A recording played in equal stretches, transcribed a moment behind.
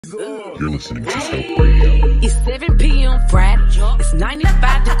You're listening to Self Radio. It's 7 p.m. Friday, it's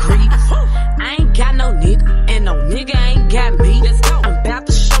 95 degrees. I ain't got no nigga, and no nigga ain't got me. I'm about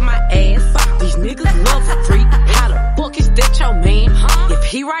to show my ass. These niggas love a freak. How the fuck is that your man? If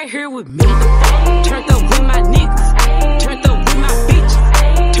he right here with me, turned up with my niggas, turned up with my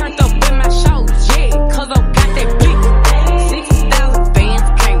bitches, turned up with my shows, yeah, cause I got that blick. 6,000 fans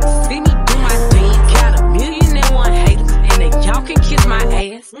can't see me do my thing. Got 1,000,001 haters, and they y'all can kiss my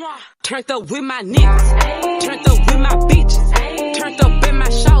ass. Turned up with my niggas, turned up with my bitches, turned up in my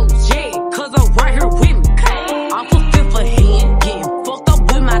shows, yeah, cause I'm right here with me. Off a fifth of hand, getting fucked up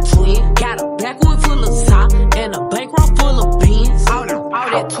with my twin. Got a backwood full of top and a bankroll full of beans. All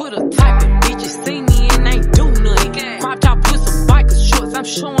that Twitter typing, bitches see me and ain't do nothing. Crop top with some biker shorts, I'm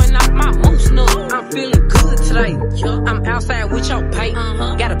showing off my moose nut. I'm feeling good today, I'm outside with your pay.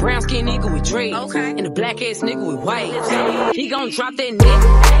 Got a brown skin nigga with dreads, and a black ass nigga with waves. He gon' drop that neck,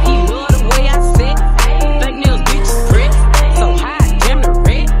 he love the way I sit. Fake nails, bitches press, so high, damn the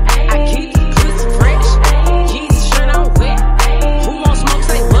red. I keep the pussy fresh, Yeezy shirt on wet. Who won't smoke,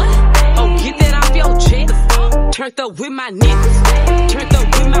 say what? Oh, get that off your chest. Turned up with my niggas, turned up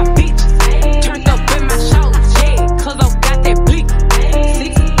with my bitches, turned up in my shows, yeah, cause I got that blick.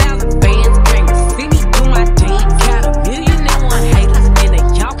 6,000 fans can't see me do my thing. Got 1,000,001 haters, and they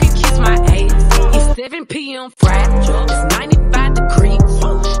y'all can kiss my ass. It's 7 p.m. Friday, it's 95 degrees.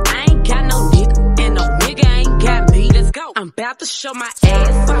 I ain't got no nigga, and no nigga ain't got me. Let's go. I'm about to show my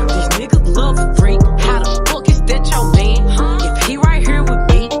ass. These niggas love a freak. How the fuck is that your man? If he right here with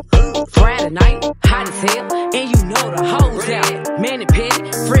me, Friday night, hot as hell, and you know the hoes out. Manny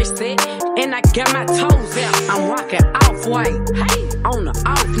Petty, fresh set, and I got my toes out. I'm rocking off-white, on the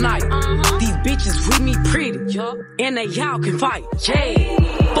off night. These bitches with me pretty, and they y'all can fight. Yeah,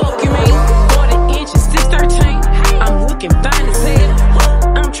 fuck you mean, 40 inches, 613. I'm looking fine as hell.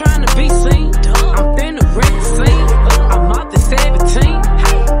 I'm trying to be seen. I'm finna wreck the scene. I'm off the 17.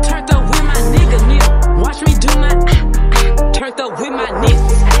 Turned up with my nigga, nigga. Watch me do my turned up with my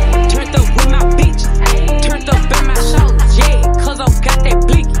niggas, turned up with my bitches, turned up in my shows, yeah, cause I got that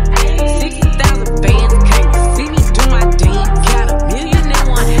blick. 60,000 fans can't see me do my thing. Got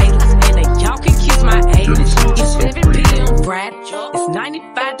 1,000,001 haters, and they y'all can kiss my ass. It's 7 p.m. Friday, it's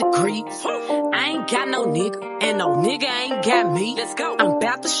 95 degrees. I ain't got no nigga, and no nigga ain't got me. Let's go. I'm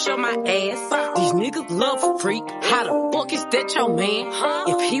about to show my ass. These niggas love a freak. How the fuck is that your man?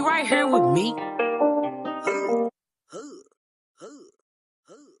 If he right here with me,